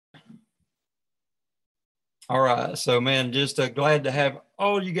All right. So, man, just glad to have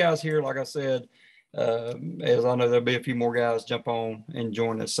all you guys here. Like I said, as I know there'll be a few more guys jump on and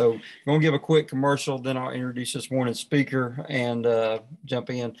join us. So, I'm going to give a quick commercial, then I'll introduce this morning's speaker and jump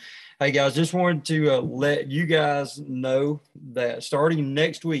in. Hey, guys, just wanted to let you guys know that starting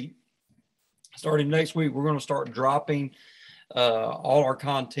next week, we're going to start dropping all our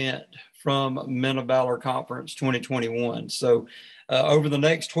content from Men of Valor Conference 2021. So over the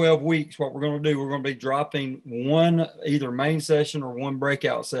next 12 weeks, what we're going to do, we're going to be dropping one either main session or one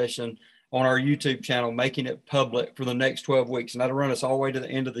breakout session on our YouTube channel, making it public for the next 12 weeks. And that'll run us all the way to the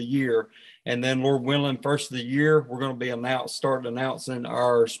end of the year. And then, Lord willing, first of the year, we're going to be starting announcing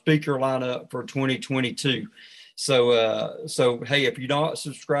our speaker lineup for 2022. So hey, if you don't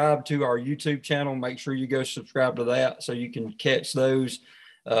subscribe to our YouTube channel, make sure you go subscribe to that so you can catch those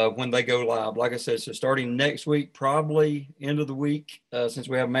when they go live. Like I said, so starting next week, probably end of the week, since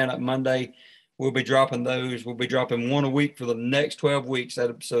we have Man Up Monday, we'll be dropping those. We'll be dropping one a week for the next 12 weeks.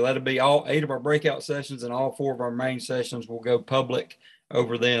 So that'll be all 8 of our breakout sessions, and all 4 of our main sessions will go public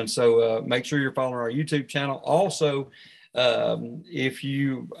over then. So make sure you're following our YouTube channel. Also, if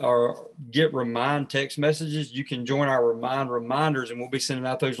you get remind text messages, you can join our reminders, and we'll be sending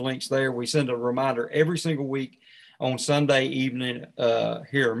out those links there. We send a reminder every single week on Sunday evening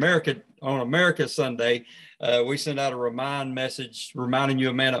here on America Sunday. We send out a remind message reminding you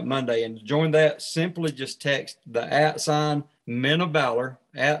of Man Up Monday. And to join that, simply just text the @ Men of Valor,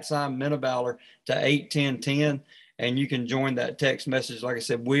 Men of Valor to 81010. And you can join that text message. Like I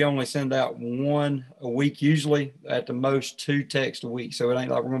said, we only send out one a week, usually at the most 2 texts a week. So it ain't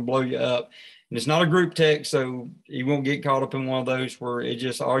like we're going to blow you up. And it's not a group text, so you won't get caught up in one of those where it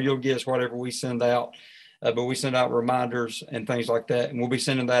just all you'll get is whatever we send out. But we send out reminders and things like that. And we'll be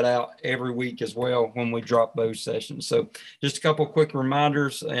sending that out every week as well when we drop those sessions. So just a couple of quick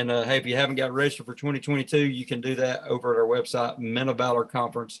reminders. And hey, if you haven't got registered for 2022, you can do that over at our website,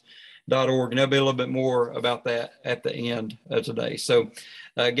 menofvalorconference.org. And there'll be a little bit more about that at the end of today. So,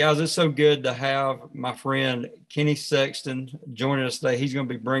 guys, it's so good to have my friend Kenny Sexton joining us today. He's going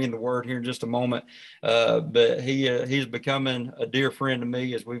to be bringing the word here in just a moment. But he's becoming a dear friend to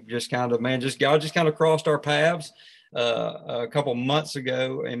me as we've just kind of, God just kind of crossed our paths a couple months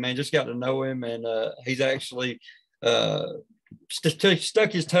ago, and man, just got to know him. And he's actually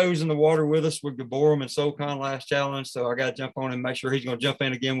stuck his toes in the water with us with Gaborum and SoCon last challenge. So I got to jump on and make sure he's going to jump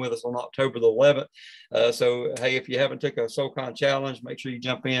in again with us on October the 11th. So, hey, if you haven't took a SoCon challenge, make sure you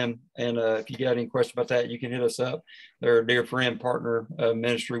jump in. And if you got any questions about that, you can hit us up. They're a dear friend, partner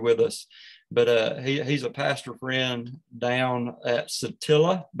ministry with us. But he's a pastor friend down at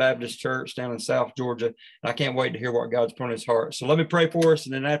Satilla Baptist Church down in South Georgia. And I can't wait to hear what God's put on his heart. So let me pray for us.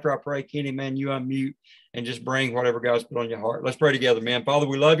 And then after I pray, Kenny, man, you unmute and just bring whatever God's put on your heart. Let's pray together, man. Father,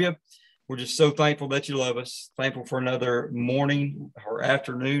 we love you. We're just so thankful that you love us. Thankful for another morning or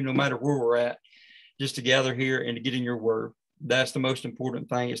afternoon, no matter where we're at, just to gather here and to get in your word. That's the most important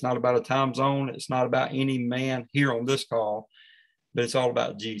thing. It's not about a time zone. It's not about any man here on this call, but it's all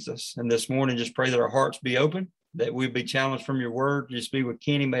about Jesus. And this morning, just pray that our hearts be open, that we'll be challenged from your word. Just be with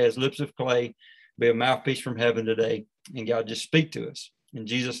Kenny. May his lips of clay be a mouthpiece from heaven today. And God, just speak to us. In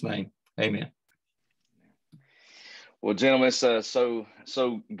Jesus' name, amen. Well, gentlemen, it's so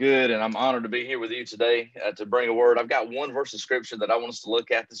good, and I'm honored to be here with you today to bring a word. I've got one verse of scripture that I want us to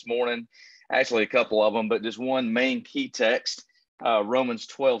look at this morning, actually a couple of them, but just one main key text. Romans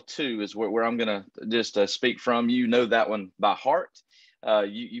 12:2 is where I'm going to just speak from. You know that one by heart.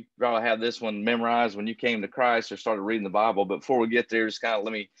 You probably have this one memorized when you came to Christ or started reading the Bible. But before we get there, just kind of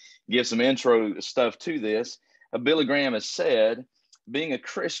let me give some intro stuff to this. Billy Graham has said, being a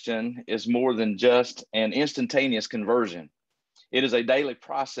Christian is more than just an instantaneous conversion. It is a daily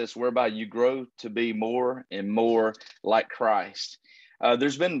process whereby you grow to be more and more like Christ.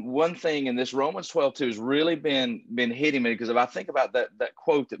 There's been one thing in this Romans 12:2 has really been hitting me, because if I think about that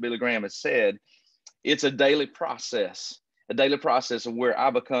quote that Billy Graham has said, it's a daily process of where I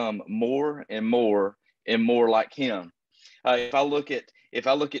become more and more and more like him. If I look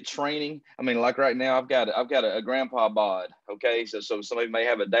at training, I mean, like right now, I've got a grandpa bod. Okay, so somebody may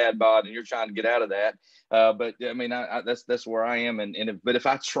have a dad bod, and you're trying to get out of that. But I mean, that's where I am. But if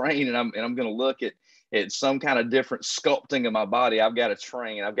I train and I'm going to look at some kind of different sculpting of my body, I've got to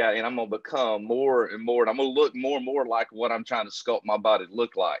train. I'm going to become more and more, and I'm going to look more and more like what I'm trying to sculpt my body to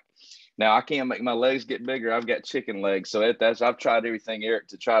look like. Now, I can't make my legs get bigger. I've got chicken legs, so I've tried everything, Eric,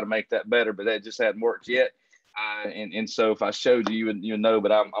 to try to make that better, but that just hadn't worked yet. And so if I showed you, you would know,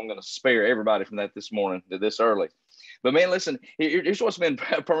 but I'm going to spare everybody from that this morning, this early. But man, listen, here's what's been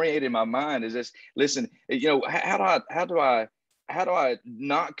permeated in my mind is this. Listen, how do I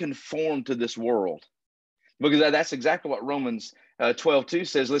not conform to this world? Because that's exactly what Romans 12:2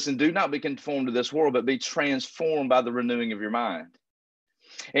 says. Listen, do not be conformed to this world, but be transformed by the renewing of your mind.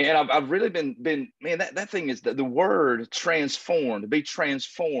 And I've really been man, that thing is the word transformed, be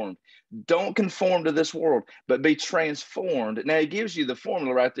transformed. Don't conform to this world, but be transformed. Now, he gives you the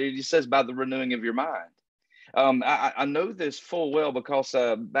formula right there. He says, by the renewing of your mind. I know this full well because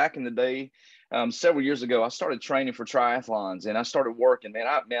back in the day, several years ago, I started training for triathlons and I started working. Man,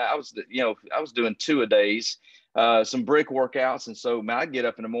 I was, I was doing 2-a-days, some brick workouts. And so, man, I get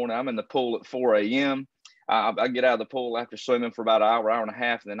up in the morning, I'm in the pool at 4 a.m. I get out of the pool after swimming for about an hour, hour and a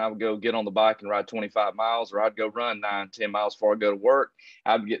half, and then I would go get on the bike and ride 25 miles, or I'd go run 9, 10 miles before I go to work.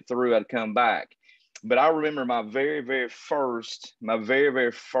 I'd get through, I'd come back. But I remember my very, very first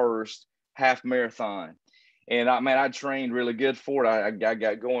half marathon. And I trained really good for it. I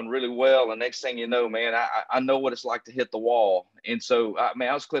got going really well. And next thing you know, man, I know what it's like to hit the wall. And so, I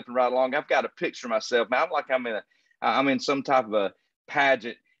was clipping right along. I've got a picture of myself, man. I'm like I'm in some type of a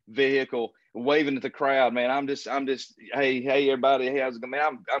pageant vehicle, waving at the crowd, man. I'm just, hey, everybody, hey, how's it going,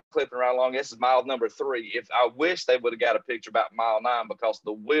 man? I'm clipping right along. This is mile number 3. If I wish they would have got a picture about mile 9 because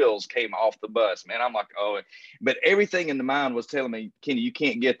the wheels came off the bus, man. I'm like, oh, but everything in the mind was telling me, Kenny, you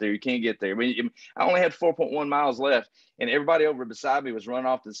can't get there. You can't get there. I only had 4.1 miles left, and everybody over beside me was running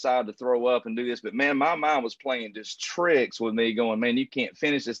off to the side to throw up and do this. But man, my mind was playing just tricks with me, going, man, you can't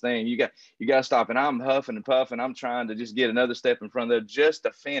finish this thing. You got to stop. And I'm huffing and puffing. I'm trying to just get another step in front of there just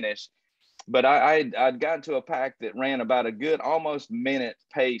to finish. But I'd gotten to a pack that ran about a good almost minute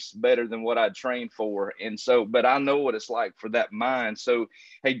pace better than what I'd trained for. And so, but I know what it's like for that mind. So,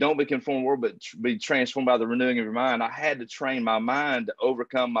 hey, don't be conformed to the world, but be transformed by the renewing of your mind. I had to train my mind to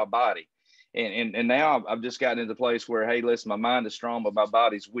overcome my body. And now I've just gotten into the place where, hey, listen, my mind is strong, but my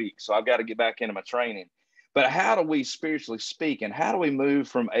body's weak. So I've got to get back into my training. But how do we, spiritually speaking, how do we move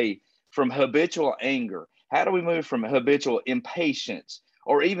from habitual anger? How do we move from habitual impatience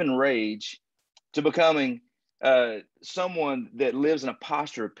or even rage to becoming someone that lives in a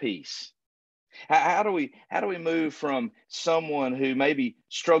posture of peace? How do we move from someone who maybe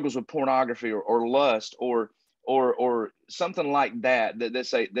struggles with pornography or lust or something like that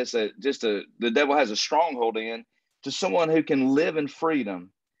the devil has a stronghold in, to someone who can live in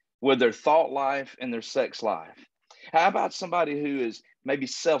freedom with their thought life and their sex life? How about somebody who is maybe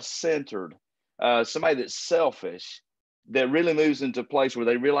self-centered, somebody that's selfish, that really moves into a place where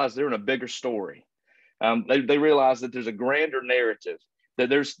they realize they're in a bigger story? They realize that there's a grander narrative, that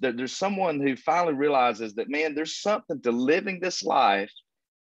there's someone who finally realizes that, man, there's something to living this life,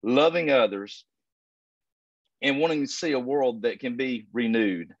 loving others, and wanting to see a world that can be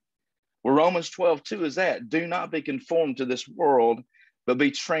renewed. Well, Romans 12:2 is that. Do not be conformed to this world, but be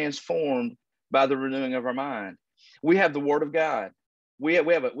transformed by the renewing of our mind. We have the Word of God. We have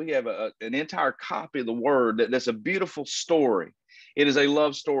an entire copy of the Word that's a beautiful story. It is a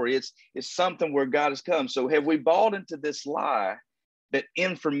love story. It's something where God has come. So have we bought into this lie that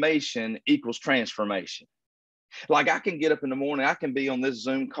information equals transformation? Like, I can get up in the morning, I can be on this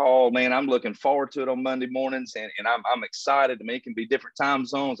Zoom call, man. I'm looking forward to it on Monday mornings, and I'm excited. I mean, it can be different time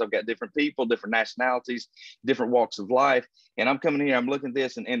zones. I've got different people, different nationalities, different walks of life. And I'm coming here, I'm looking at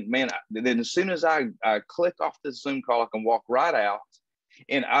this, and man, then as soon as I click off this Zoom call, I can walk right out,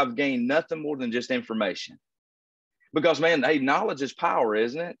 and I've gained nothing more than just information. Because, man, hey, knowledge is power,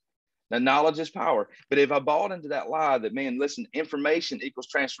 isn't it? Now, knowledge is power. But if I bought into that lie that, man, listen, information equals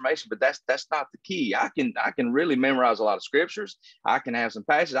transformation, but that's not the key. I can really memorize a lot of scriptures. I can have some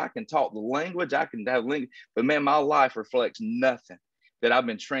passages. I can talk the language. I can have language. But, man, my life reflects nothing that I've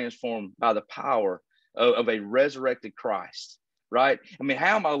been transformed by the power of a resurrected Christ, right? I mean,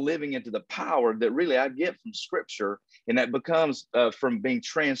 how am I living into the power that really I get from Scripture? And that becomes from being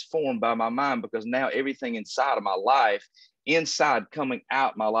transformed by my mind, because now everything inside of my life, inside coming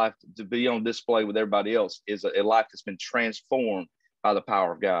out my life to be on display with everybody else, is a life that's been transformed by the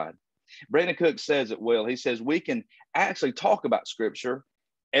power of God. Brandon Cook says it well. He says we can actually talk about Scripture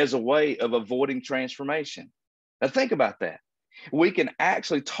as a way of avoiding transformation. Now think about that. We can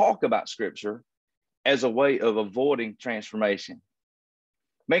actually talk about Scripture as a way of avoiding transformation.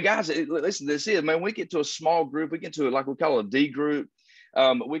 Man, guys, listen, this is, man, we get to a small group, we get to like we call it a D group.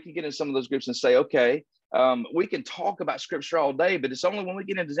 We can get in some of those groups and say, okay, we can talk about Scripture all day, but it's only when we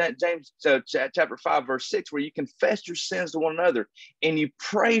get into James chapter 5, verse 6, where you confess your sins to one another and you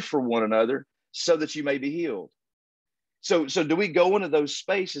pray for one another so that you may be healed. So do we go into those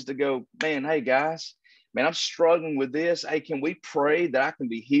spaces to go, man, hey, guys, man, I'm struggling with this. Hey, can we pray that I can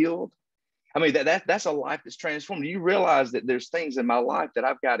be healed? I mean, that's a life that's transformed. You realize that there's things in my life that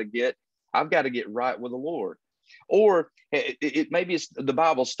I've got to get right with the Lord. Or maybe it's the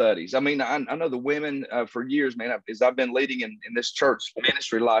Bible studies. I mean, I know the women for years, man, as I've been leading in this church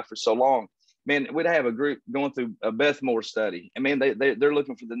ministry life for so long, man, we'd have a group going through a Beth Moore study. And man, they're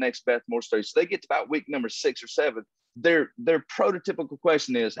looking for the next Beth Moore study. So they get to about week number 6 or 7. Their prototypical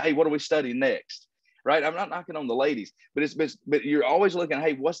question is, hey, what are we studying next? Right? I'm not knocking on the ladies, but you're always looking,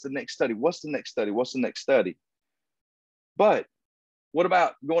 hey, what's the next study? What's the next study? What's the next study? But what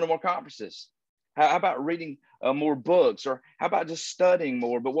about going to more conferences? How about reading more books? Or how about just studying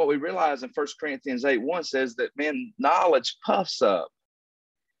more? But what we realize in 1 Corinthians 8:1 says that, man, knowledge puffs up.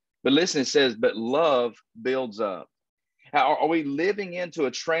 But listen, it says, but love builds up. Are we living into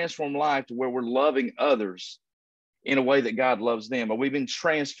a transformed life to where we're loving others in a way that God loves them? Are we being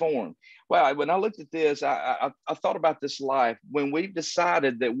transformed? Well, when I looked at this, I thought about this life. When we've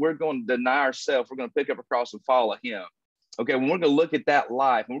decided that we're going to deny ourselves, we're going to pick up a cross and follow him. Okay, when we're going to look at that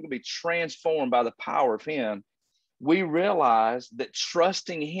life and we're going to be transformed by the power of him, we realize that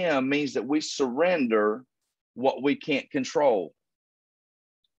trusting him means that we surrender what we can't control.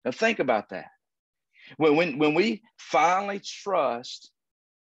 Now think about that. When we finally trust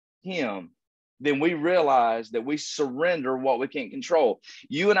him, then we realize that we surrender what we can't control.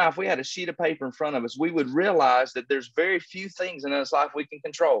 You and I, if we had a sheet of paper in front of us, we would realize that there's very few things in this life we can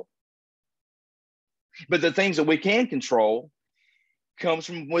control. But the things that we can control comes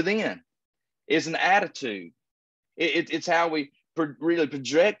from within. It's an attitude. It's how we really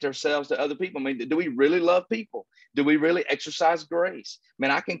project ourselves to other people. I mean, do we really love people? Do we really exercise grace?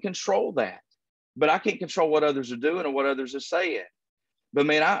 Man, I can control that, but I can't control what others are doing or what others are saying. But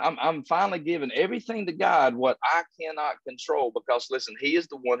man, I'm finally giving everything to God what I cannot control, because listen, he is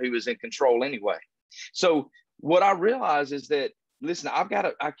the one who is in control anyway. So what I realize is that, listen,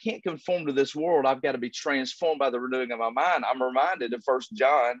 I can't conform to this world. I've got to be transformed by the renewing of my mind. I'm reminded of 1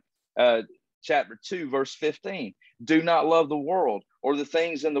 John chapter 2, verse 15. Do not love the world or the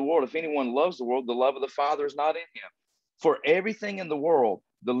things in the world. If anyone loves the world, the love of the Father is not in him. For everything in the world,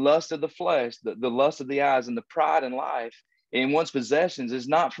 the lust of the flesh, the lust of the eyes, and the pride in life, in one's possessions, is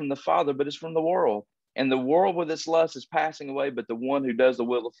not from the Father, but is from the world. And the world with its lust is passing away, but the one who does the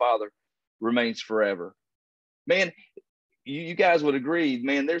will of the Father remains forever. Man, you guys would agree,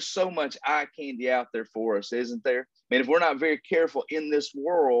 man, there's so much eye candy out there for us, isn't there? Man, if we're not very careful in this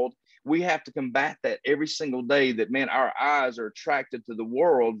world, we have to combat that every single day, that, man, our eyes are attracted to the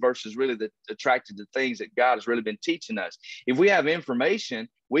world versus really attracted to things that God has really been teaching us. If we have information,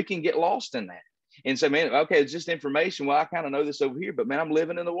 we can get lost in that and say, man, okay, it's just information. Well, I kind of know this over here, but man, I'm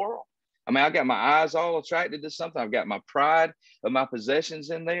living in the world. I mean, I got my eyes all attracted to something. I've got my pride of my possessions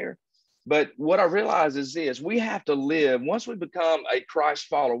in there. But what I realize is this: we have to live, once we become a Christ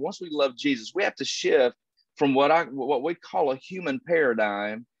follower, once we love Jesus, we have to shift from what we call a human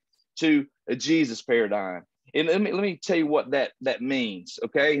paradigm to a Jesus paradigm. And let me tell you what that means,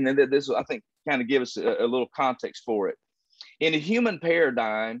 okay? And then this, I think, kind of give us a little context for it. In a human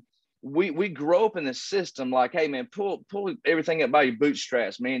paradigm, we grow up in this system like, hey, man, pull everything up by your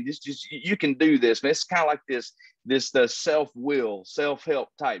bootstraps, man. Just you can do this, man. It's kind of like this self-will, self-help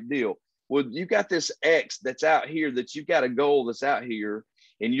type deal. Well, you got this X that's out here, that you've got a goal that's out here,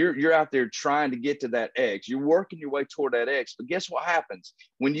 and you're out there trying to get to that X. You're working your way toward that X. But guess what happens?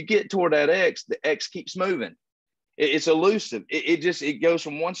 When you get toward that X, the X keeps moving. It's elusive. It goes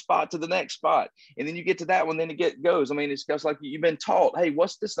from one spot to the next spot. And then you get to that one, then it goes. I mean, it's just like you've been taught, hey,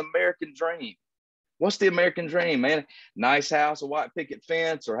 what's this American dream? What's the American dream, man? Nice house, a white picket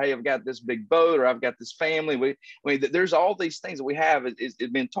fence, or hey, I've got this big boat, or I've got this family. There's all these things that we have is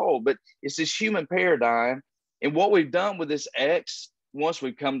been told, but it's this human paradigm. And what we've done with this X, once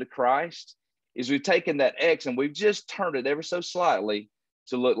we've come to Christ, is we've taken that X and we've just turned it ever so slightly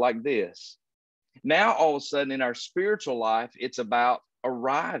to look like this. Now, all of a sudden in our spiritual life, it's about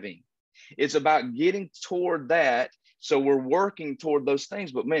arriving. It's about getting toward that. So we're working toward those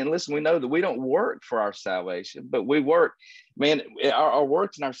things. But man, listen, we know that we don't work for our salvation, but we work, man, our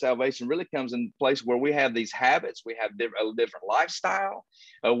works and our salvation really comes in place where we have these habits. We have a different lifestyle.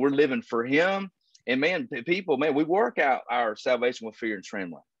 We're living for him. And man, people, man, we work out our salvation with fear and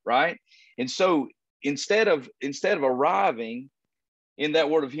trembling, right? And so instead of arriving in that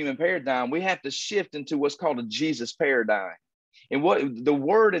word of human paradigm, we have to shift into what's called a Jesus paradigm. And what the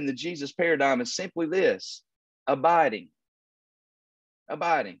word in the Jesus paradigm is simply this: abiding.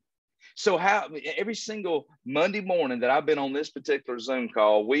 So every single Monday morning that I've been on this particular Zoom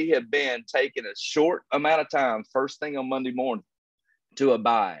call, we have been taking a short amount of time, first thing on Monday morning, to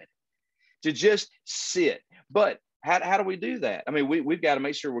abide, to just sit. But how do we do that? I mean, we've got to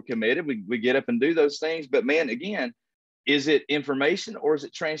make sure we're committed. We get up and do those things. But man, again, is it information or is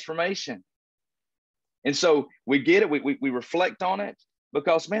it transformation? And so we get it. We reflect on it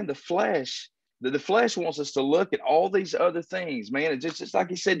because, man, the flesh wants us to look at all these other things, man. It's just like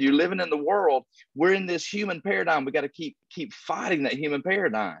he said, you're living in the world. We're in this human paradigm. We got to keep fighting that human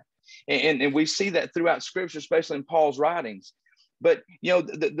paradigm. And we see that throughout scripture, especially in Paul's writings. But, you know,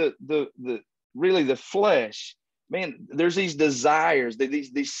 the really the flesh, man, there's these desires,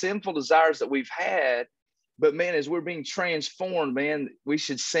 these sinful desires that we've had. But, man, as we're being transformed, man, we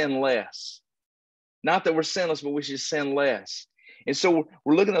should sin less. Not that we're sinless, but we should sin less. And so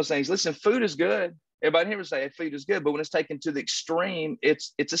we're looking at those things. Listen, food is good. Everybody here would say food is good, but when it's taken to the extreme,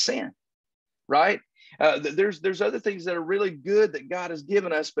 it's a sin, right? There's other things that are really good that God has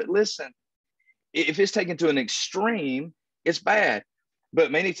given us, but listen, if it's taken to an extreme, it's bad. But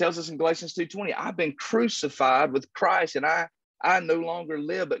man, he tells us in Galatians 2:20, I've been crucified with Christ, and I no longer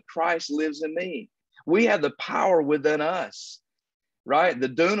live, but Christ lives in me. We have the power within us. Right? The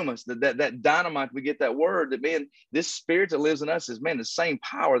dunamis, that dynamite, we get that word that, man, this spirit that lives in us is, man, the same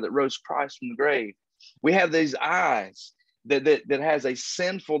power that rose Christ from the grave. We have these eyes that has a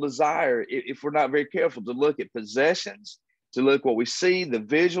sinful desire, if we're not very careful, to look at possessions, to look what we see, the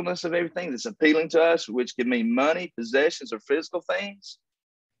visualness of everything that's appealing to us, which can mean money, possessions, or physical things.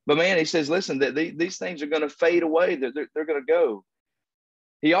 But man, he says, listen, that these things are going to fade away. They're going to go.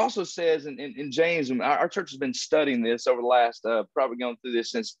 He also says in James, and our church has been studying this over the last, probably going through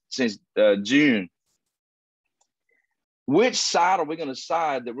this since June. Which side are we going to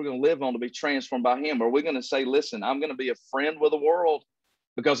decide that we're going to live on to be transformed by him? Or are we going to say, listen, I'm going to be a friend with the world?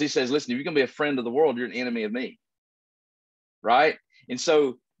 Because he says, listen, if you're going to be a friend of the world, you're an enemy of me. Right? And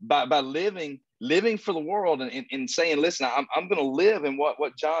so by living for the world and saying, listen, I'm going to live in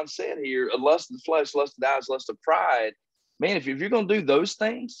what John said here, a lust of the flesh, lust of the eyes, lust of pride. Man, if you're going to do those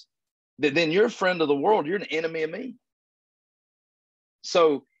things, then you're a friend of the world. You're an enemy of me.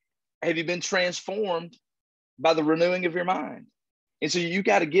 So have you been transformed by the renewing of your mind? And so you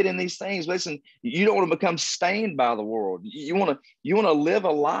got to get in these things. Listen, you don't want to become stained by the world. You want to live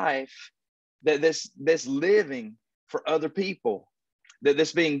a life that's living for other people,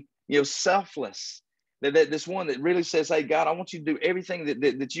 that's being, selfless. This one that really says, hey, God, I want you to do everything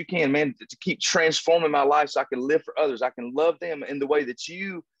that you can, man, to keep transforming my life so I can live for others. I can love them in the way that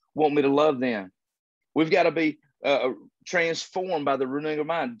you want me to love them. We've got to be transformed by the renewing of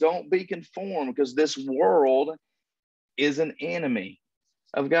mind. Don't be conformed, because this world is an enemy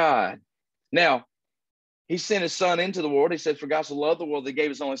of God. Now, he sent his son into the world. He said, for God so loved the world, that he gave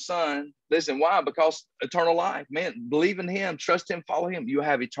his only son. Listen, why? Because eternal life. Man, believe in him, trust him, follow him. You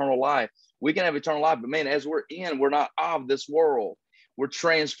have eternal life. We can have eternal life, but man, as we're not of this world. We're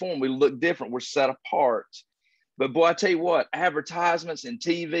transformed. We look different. We're set apart. But boy, I tell you what, advertisements and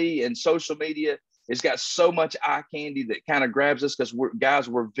TV and social media, it's got so much eye candy that kind of grabs us, because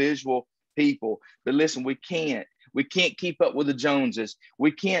we're visual people. But listen, we can't keep up with the Joneses.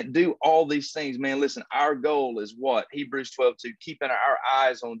 We can't do all these things, man. Listen, our goal is what? Hebrews 12:2, keeping our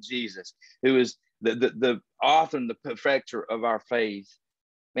eyes on Jesus, who is the author and the perfecter of our faith.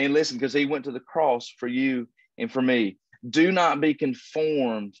 Man, listen, because he went to the cross for you and for me. Do not be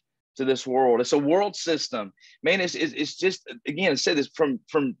conformed to this world. It's a world system. Man, it's just, again, it said this from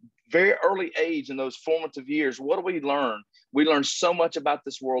very early age in those formative years. What do we learn? We learn so much about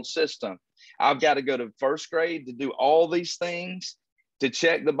this world system. I've got to go to first grade to do all these things to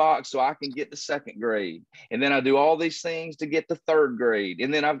check the box so I can get to second grade. And then I do all these things to get to third grade.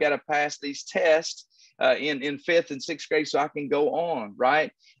 And then I've got to pass these tests in fifth and sixth grade so I can go on,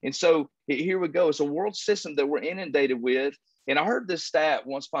 right? And so here we go. It's a world system that we're inundated with. And I heard this stat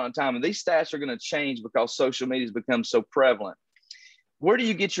once upon a time, and these stats are going to change because social media has become so prevalent. Where do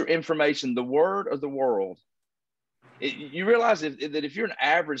you get your information, the word or the world? You realize that if you're an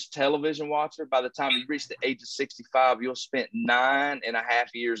average television watcher, by the time you reach the age of 65, you'll spend 9.5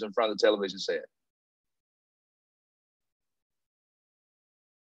 years in front of the television set.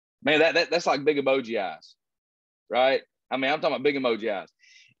 Man, that's like big emoji eyes, right? I mean, I'm talking about big emoji eyes.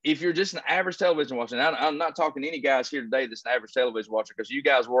 If you're just an average television watcher, and I'm not talking to any guys here today that's an average television watcher, because you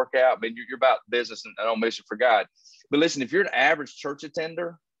guys work out, man, you're about business and on mission for God. But listen, if you're an average church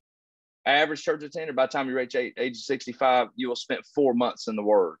attender, by the time you reach age 65, you will spend 4 months in the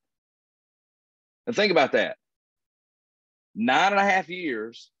Word. And think about that. 9.5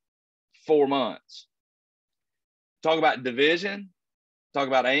 years, 4 months. Talk about division, talk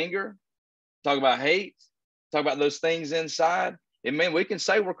about anger, talk about hate, talk about those things inside. And man, we can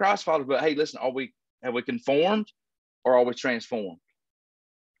say we're Christ followers, but hey, listen, have we conformed or are we transformed?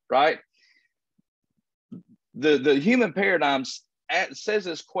 Right? The human paradigm asks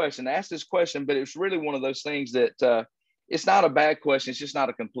this question, but it's really one of those things that it's not a bad question. It's just not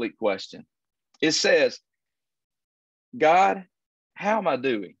a complete question. It says, God, how am I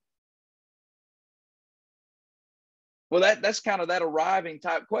doing? Well, that's kind of that arriving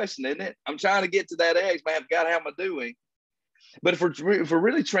type question, isn't it? I'm trying to get to that edge, man. God, how am I doing? But if we're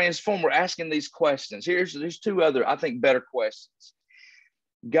really transformed, we're asking these questions. There's two other, I think, better questions.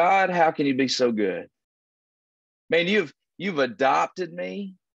 God, how can you be so good? Man, you've adopted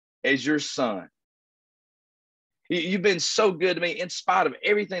me as your son. You've been so good to me in spite of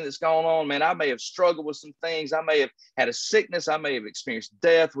everything that's going on, man. I may have struggled with some things. I may have had a sickness. I may have experienced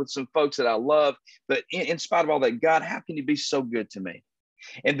death with some folks that I love. But in spite of all that, God, how can you be so good to me?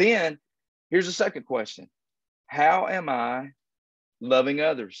 And then here's the second question. How am I loving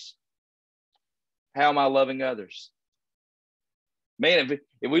others? How am I loving others? Man,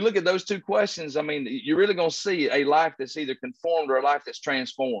 if we look at those two questions, I mean, you're really going to see a life that's either conformed or a life that's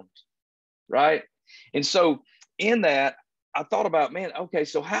transformed, right? And so in that, I thought about, man, okay,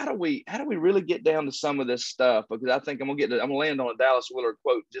 so how do we really get down to some of this stuff? Because I think I'm gonna land on a Dallas Willard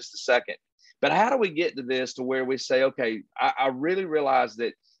quote in just a second. But how do we get to this to where we say, okay, I really realize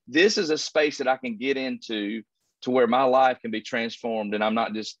that this is a space that I can get into to where my life can be transformed and I'm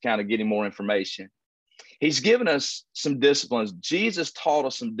not just kind of getting more information. He's given us some disciplines. Jesus taught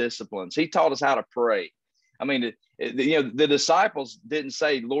us some disciplines. He taught us how to pray. I mean, the disciples didn't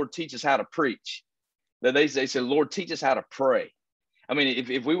say, Lord, teach us how to preach. They said, Lord, teach us how to pray. I mean,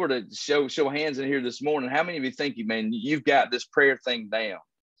 if we were to show hands in here this morning, how many of you think, man, you've got this prayer thing down,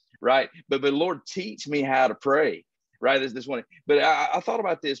 right? But Lord, teach me how to pray, right? This one. But I thought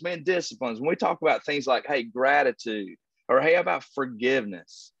about this, man, disciplines. When we talk about things like, hey, gratitude, or hey, how about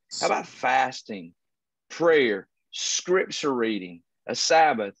forgiveness? How about fasting, prayer, scripture reading, a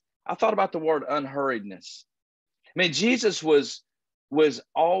Sabbath? I thought about the word unhurriedness. I mean, Jesus was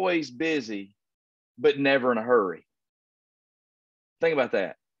always busy, but never in a hurry. Think about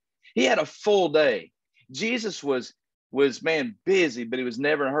that. He had a full day. Jesus was man, busy, but he was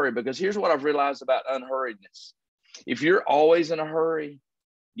never in a hurry, because here's what I've realized about unhurriedness. If you're always in a hurry,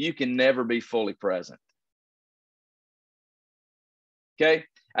 you can never be fully present. Okay?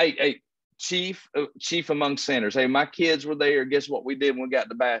 Hey, chief among sinners. Hey, my kids were there. Guess what we did when we got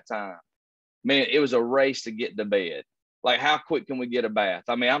to bath time? Man, it was a race to get to bed. Like, how quick can we get a bath?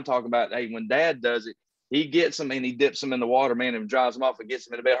 I mean, I'm talking about, hey, when Dad does it, he gets them and he dips them in the water, man, and drives them off and gets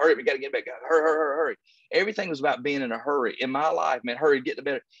them into bed. Hurry, we got to get back. Hurry. Everything was about being in a hurry. In my life, man, hurry, get to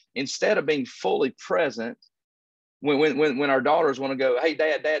bed. Instead of being fully present, when our daughters want to go, hey,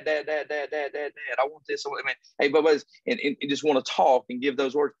 Dad, I want this. Man, hey, Bubba, and just want to talk and give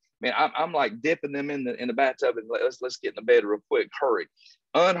those words. Man, I'm like dipping them in the bathtub and let's get in the bed real quick. Hurry.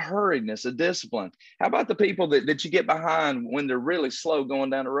 Unhurriedness, a discipline. How about the people that you get behind when they're really slow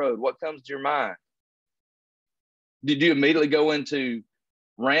going down the road? What comes to your mind? Did you immediately go into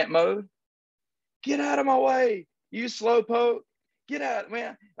rant mode? Get out of my way, you slowpoke. Get out,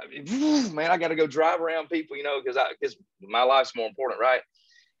 man. Man, I got to go drive around people, because my life's more important, right?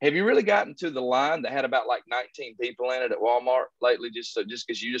 Have you really gotten to the line that had about like 19 people in it at Walmart lately, just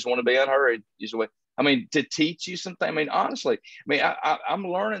because you just want to be unhurried? I mean, to teach you something. I mean, honestly, I'm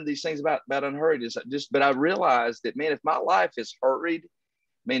learning these things about unhurriedness. But I realized that, man, if my life is hurried,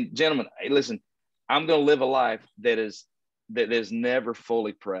 man, gentlemen, hey, listen, I'm going to live a life that is never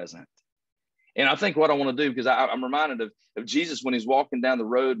fully present. And I think what I want to do, because I'm reminded of Jesus when he's walking down the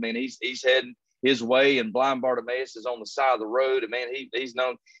road, man, he's heading his way, and blind Bartimaeus is on the side of the road, and man, he's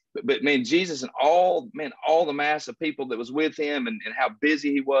known, but man, Jesus and all the mass of people that was with him, and how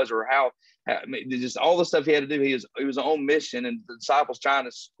busy he was, or how just all the stuff he had to do, he was on mission, and the disciples trying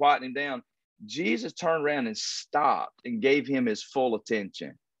to quieten him down. Jesus turned around and stopped and gave him his full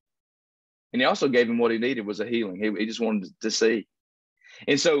attention, and he also gave him what he needed, was a healing. He just wanted to see.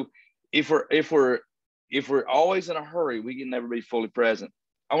 And so if we're always in a hurry, we can never be fully present.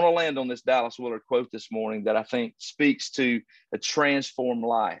 I want to land on this Dallas Willard quote this morning that I think speaks to a transformed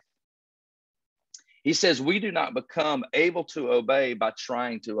life. He says, we do not become able to obey by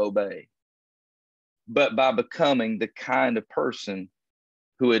trying to obey, but by becoming the kind of person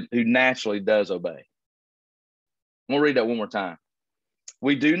who naturally does obey. I'm going to read that one more time.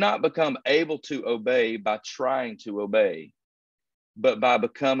 We do not become able to obey by trying to obey, but by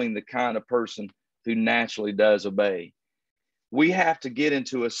becoming the kind of person who naturally does obey. We have to get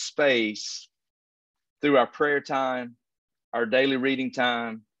into a space through our prayer time, our daily reading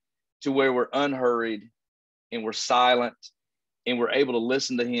time, to where we're unhurried and we're silent and we're able to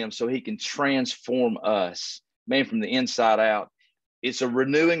listen to him so he can transform us, man, from the inside out. It's a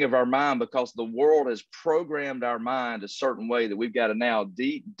renewing of our mind, because the world has programmed our mind a certain way that we've got to now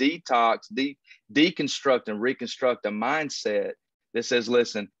deconstruct and reconstruct a mindset that says,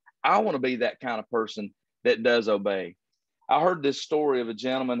 listen, I want to be that kind of person that does obey. I heard this story of a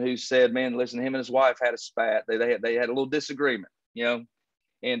gentleman who said, man, listen, him and his wife had a spat. They had a little disagreement, and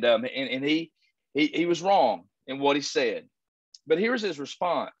he was wrong in what he said. But here's his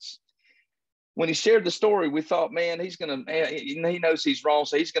response. When he shared the story, we thought, man, he knows he's wrong,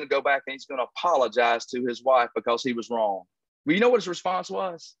 so he's going to go back and he's going to apologize to his wife because he was wrong. Well, you know what his response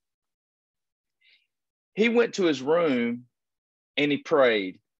was? He went to his room and he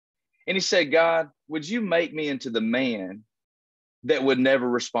prayed. And he said, God, would you make me into the man that would never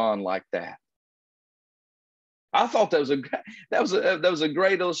respond like that? I thought that was a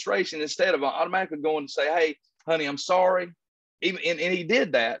great illustration. Instead of automatically going to say, hey, honey, I'm sorry. And he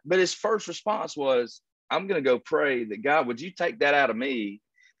did that. But his first response was, I'm going to go pray that, God, would you take that out of me,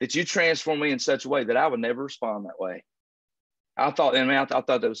 that you transform me in such a way that I would never respond that way. I thought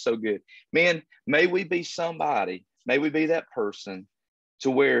that was so good. Man, may we be that person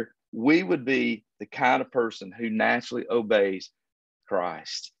to where we would be the kind of person who naturally obeys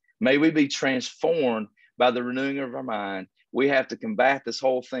Christ. May we be transformed by the renewing of our mind. We have to combat this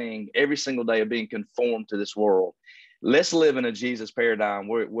whole thing every single day of being conformed to this world. Let's live in a Jesus paradigm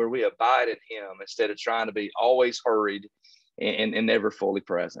where we abide in him instead of trying to be always hurried and never fully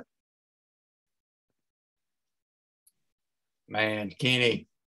present. Man, Kenny,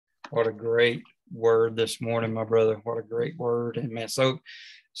 what a great word this morning, my brother. What a great word. And man, so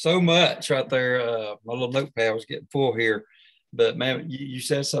much right there. My little notepad was getting full here. But man, you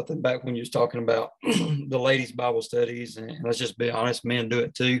said something back when you was talking about the ladies' Bible studies, and let's just be honest, men do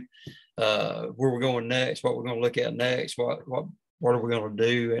it too. Where we're going next, what we're going to look at next, what are we going to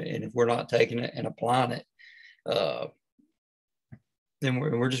do, and if we're not taking it and applying it, then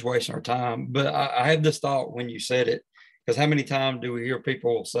we're just wasting our time. But I had this thought when you said it, because how many times do we hear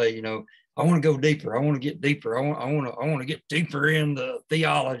people say, I want to go deeper, I want to get deeper, I want to get deeper into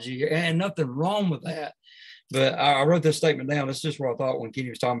theology, and nothing wrong with that. But I wrote this statement down. That's just what I thought when Kenny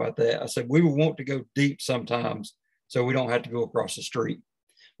was talking about that. I said, we will want to go deep sometimes so we don't have to go across the street,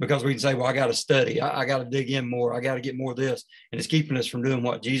 because we can say, well, I got to study. I got to dig in more. I got to get more of this. And it's keeping us from doing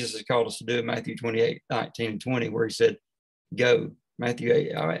what Jesus has called us to do in Matthew 28, 19 and 20, where he said, go. Matthew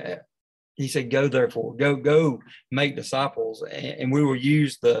 8, he said, go therefore, go make disciples. And we will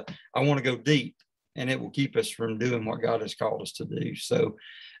use I want to go deep, and it will keep us from doing what God has called us to do. So,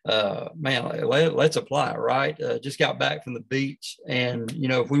 man, let's apply it, right? Just got back from the beach, and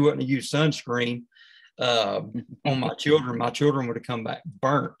if we wouldn't have used sunscreen on my children would have come back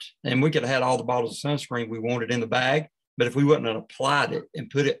burnt, and we could have had all the bottles of sunscreen we wanted in the bag, but if we wouldn't have applied it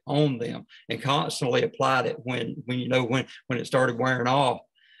and put it on them and constantly applied it when it started wearing off,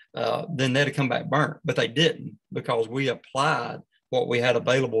 then they'd have come back burnt. But they didn't, because we applied what we had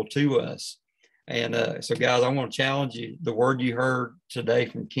available to us. And so, guys, I want to challenge you. The word you heard today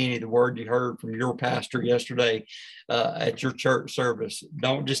from Kenny, the word you heard from your pastor yesterday at your church service,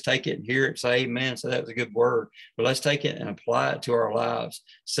 don't just take it and hear it, say amen, so that was a good word. But let's take it and apply it to our lives,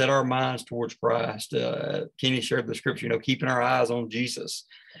 set our minds towards Christ. Kenny shared the scripture, keeping our eyes on Jesus,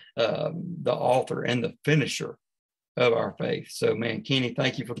 the author and the finisher of our faith. So, man, Kenny,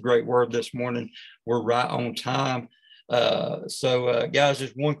 thank you for the great word this morning. We're right on time. So, guys,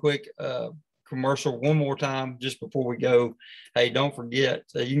 just one quick commercial one more time just before we go. Hey, don't forget,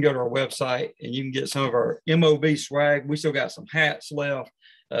 you can go to our website and you can get some of our MOB swag. We still got some hats left.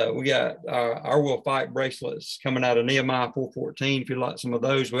 We got our Will Fight bracelets coming out of Nehemiah 4:14 if you like some of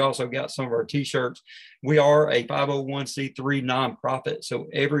those. We also got some of our t-shirts. We are a 501c3 nonprofit, so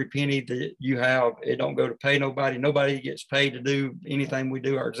every penny that you have, it don't go to pay nobody. Nobody gets paid to do anything we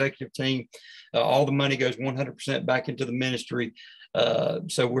do. Our executive team, all the money goes 100% back into the ministry.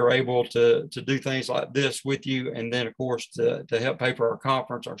 So we're able to do things like this with you, and then of course to help pay for our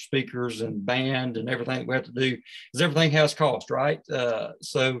conference, our speakers and band and everything we have to do, because everything has cost, right?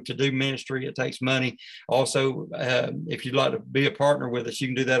 So to do ministry, it takes money. Also, if you'd like to be a partner with us, you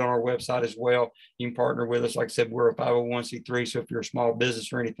can do that on our website as well. You can partner with us. Like I said, we're a 501c3, so if you're a small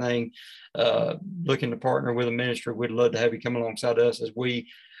business or anything looking to partner with a ministry, we'd love to have you come alongside us as we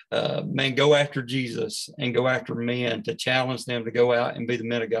go after Jesus and go after men, to challenge them to go out and be the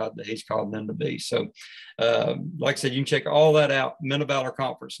men of God that he's called them to be. So, like I said, you can check all that out,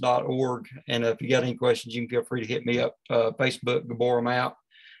 menofvalorconference.org. And if you got any questions, you can feel free to hit me up, Facebook, Gaborum out.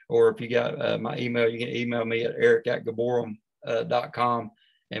 Or if you got my email, you can email me at eric@gaborum.com,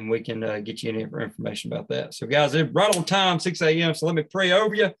 and we can get you any information about that. So, guys, it's right on time, 6 a.m. So let me pray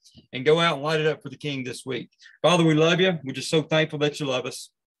over you and go out and light it up for the King this week. Father, we love you. We're just so thankful that you love us,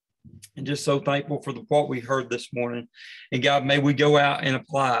 and just so thankful for what we heard this morning. And God, may we go out and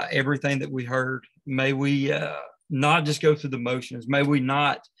apply everything that we heard. May we not just go through the motions. May we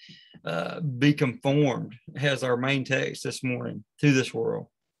not be conformed, as our main text this morning, to this world,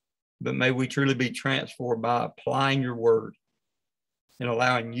 but may we truly be transformed by applying your word and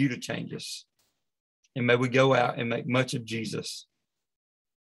allowing you to change us. And may we go out and make much of Jesus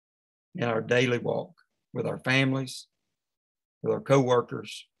in our daily walk with our families, with our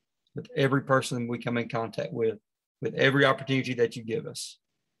co-workers, with every person we come in contact with every opportunity that you give us.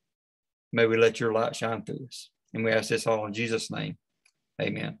 May we let your light shine through us. And we ask this all in Jesus' name.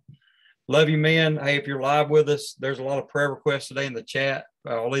 Amen. Love you, men. Hey, if you're live with us, there's a lot of prayer requests today in the chat.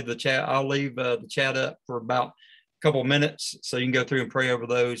 I'll leave the chat up for about a couple of minutes so you can go through and pray over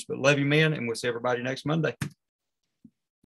those. But love you, men, and we'll see everybody next Monday.